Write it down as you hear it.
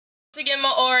To get my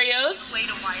Oreos,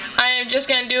 I am just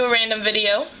going to do a random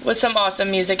video with some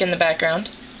awesome music in the background.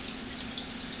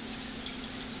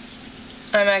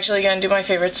 I'm actually going to do my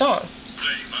favorite song.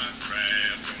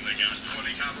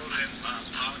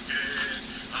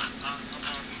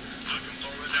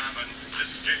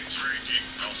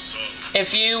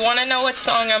 If you want to know what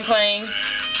song I'm playing,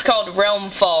 it's called Realm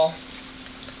Fall.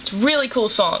 It's a really cool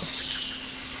song.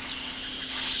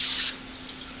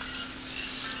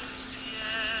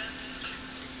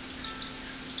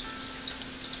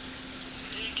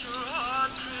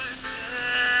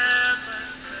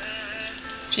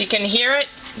 If you can hear it,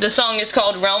 the song is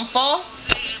called Realm Fall,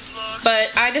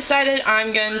 but I decided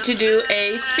I'm going to do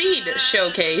a seed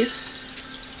showcase.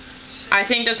 I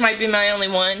think this might be my only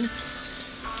one,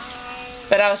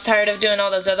 but I was tired of doing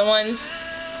all those other ones.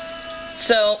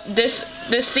 So this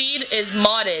seed is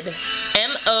modded,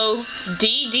 M-O-D-D-E-D,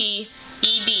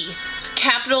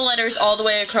 capital letters all the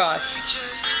way across.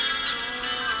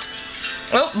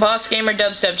 Oh, Boss Gamer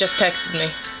Dubstep just texted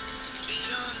me.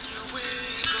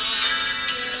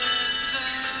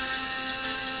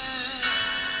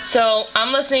 So,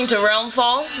 I'm listening to Realm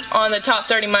Fall on the top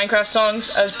 30 Minecraft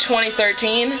songs of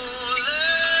 2013.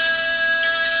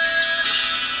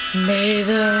 May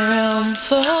the realm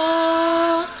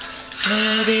fall,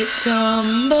 let it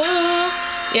tumble.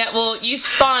 Yeah, well, you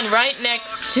spawn right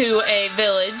next to a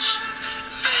village.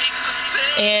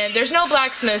 And there's no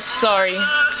blacksmith, sorry.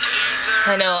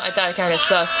 I know, I thought it kind of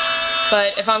sucked.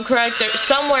 But if I'm correct,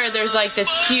 somewhere there's like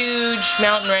this huge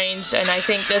mountain range, and I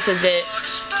think this is it.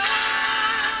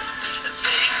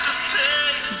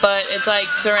 But it's like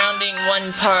surrounding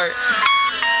one part.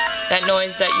 That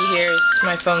noise that you hear is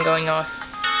my phone going off.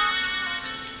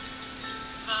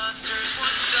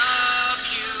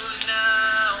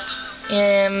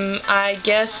 I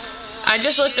guess I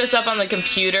just looked this up on the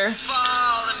computer.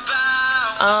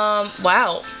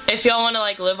 Wow. If y'all want to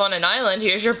like live on an island,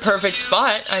 here's your perfect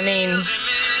spot. I mean,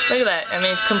 look at that. I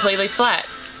mean, it's completely flat.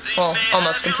 Well,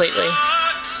 almost completely.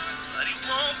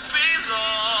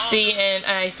 See, and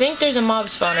I think there's a mob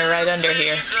spawner right under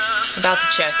here. I'm about to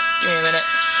check. Give me a minute.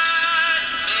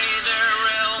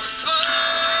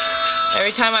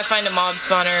 Every time I find a mob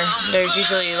spawner, there's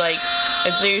usually like,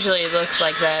 it usually looks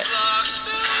like that.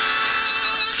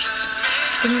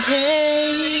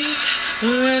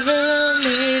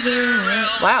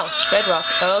 Wow, bedrock.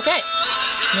 Okay.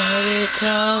 Let it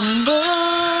tumble.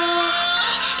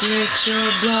 Get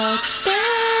your blocks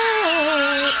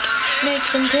back. Make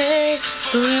them pay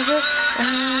forever.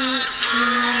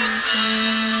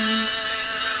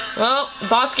 Well,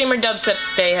 Boss Gamer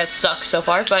Dubstep's day has sucked so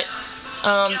far, but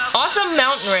awesome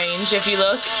mountain range. If you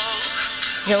look,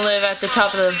 you can live at the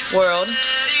top of the world,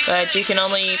 but you can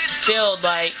only build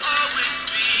like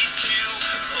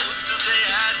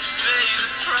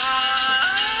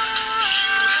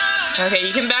okay,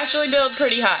 you can actually build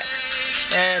pretty high.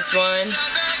 That's 1,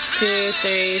 2,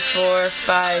 3, 4,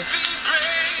 5,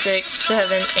 6,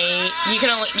 7, 8. You can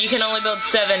only build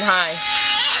 7 high,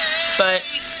 but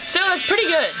still, that's pretty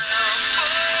good.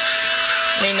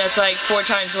 I mean, that's like 4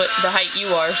 times what the height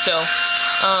you are. So,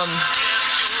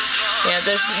 yeah,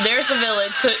 there's the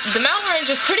village. So the mountain range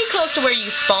is pretty close to where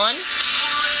you spawn,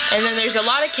 and then there's a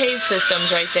lot of cave systems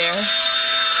right there.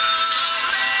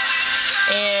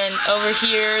 And over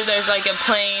here, there's like a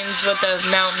plains with a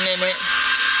mountain in it,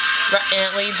 and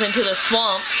it leads into the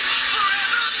swamp.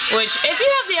 Which, if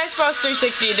you have the Xbox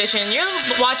 360 edition, you're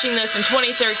watching this in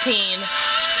 2013.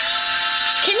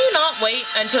 Can you not wait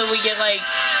until we get like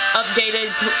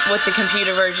updated with the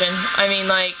computer version? I mean,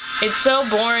 like, it's so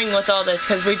boring with all this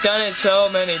because we've done it so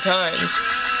many times.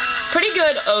 Pretty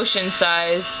good ocean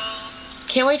size.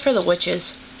 Can't wait for the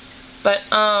witches. But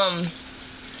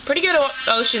pretty good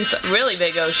ocean, really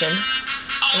big ocean.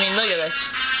 I mean, look at this.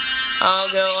 I'll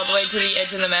go all the way to the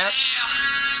edge of the map.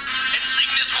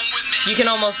 You can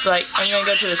almost like, I'm gonna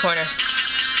go to the corner.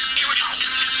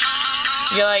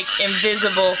 You're like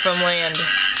invisible from land.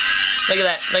 Look at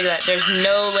that, look at that. There's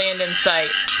no land in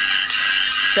sight.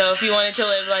 So if you wanted to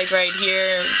live like right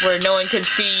here where no one could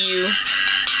see you,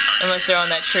 unless they're on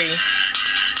that tree,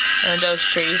 or those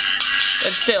trees,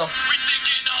 but still.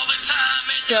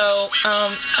 So,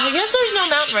 I guess there's no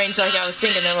mountain range like I was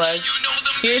thinking there was.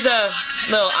 Here's a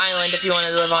little island if you want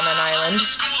to live on an island.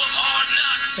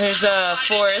 There's a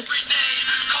forest.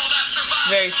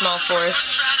 Very small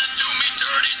forest.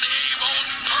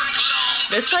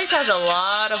 This place has a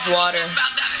lot of water.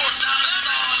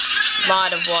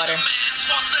 Lot of water.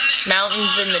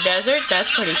 Mountains in the desert,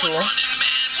 that's pretty cool.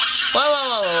 Whoa, whoa,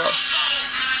 whoa, whoa, whoa.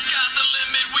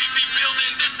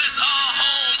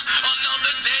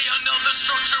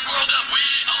 structure world that we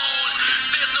own.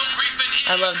 There's no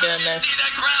I love doing this.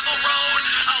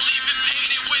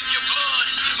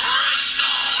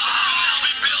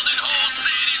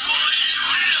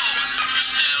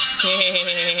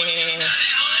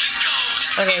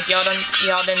 Okay,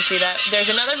 y'all didn't see that. There's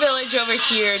another village over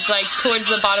here. It's like towards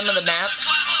the bottom of the map.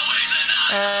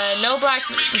 No black.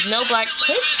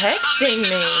 Quit texting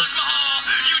me.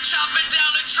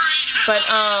 But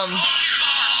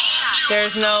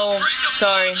there's no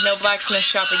blacksmith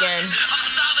shop again.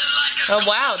 Oh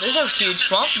wow, there's a huge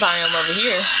swamp biome over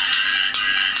here.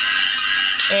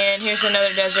 And here's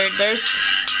another desert. There's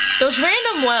those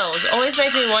random wells. Always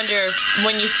make me wonder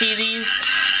when you see these.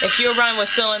 If your run was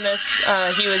still in this,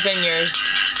 he was in yours.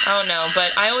 I don't know,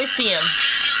 but I always see him.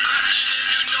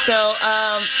 So,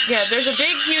 yeah, there's a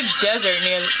big, huge desert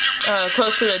near,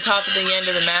 close to the top of the end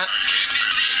of the map.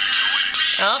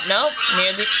 Oh, nope,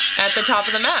 at the top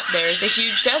of the map, there's a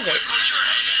huge desert.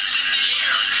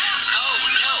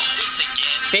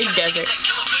 Big desert.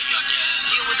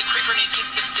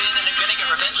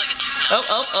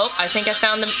 Oh, I think I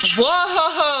found them.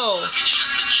 Whoa!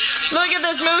 Look at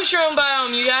this mushroom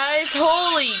biome, you guys.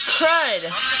 Holy crud.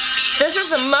 This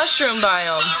is a mushroom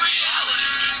biome.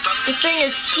 This thing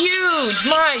is huge.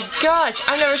 My gosh,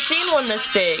 I've never seen one this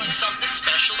big.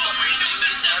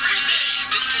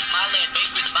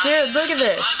 Dude, look at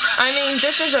this. I mean,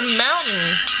 this is a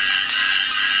mountain.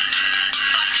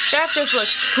 That just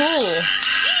looks cool.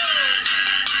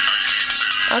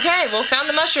 Okay, well, found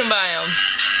the mushroom biome.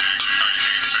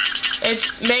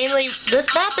 It's mainly, this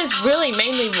map is really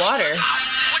mainly water.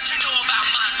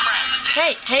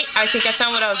 Hey, I think I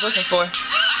found what I was looking for.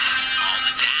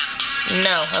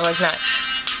 No, I was not.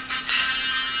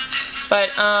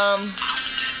 But,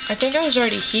 I think I was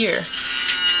already here.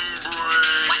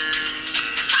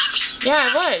 Yeah,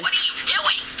 I was. What are you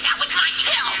doing? That was my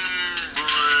kill.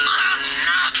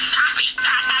 No, zombie.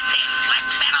 That's it.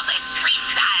 Let's settle this street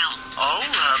style. I'll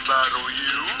battle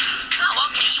you. Oh,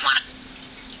 okay, you wanna...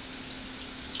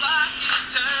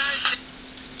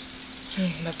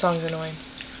 That song's annoying.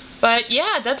 But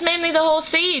yeah, that's mainly the whole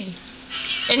seed.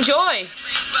 Enjoy!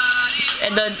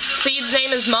 And the seed's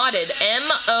name is Modded.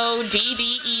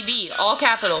 M-O-D-D-E-D. All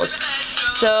capitals.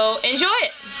 So enjoy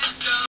it!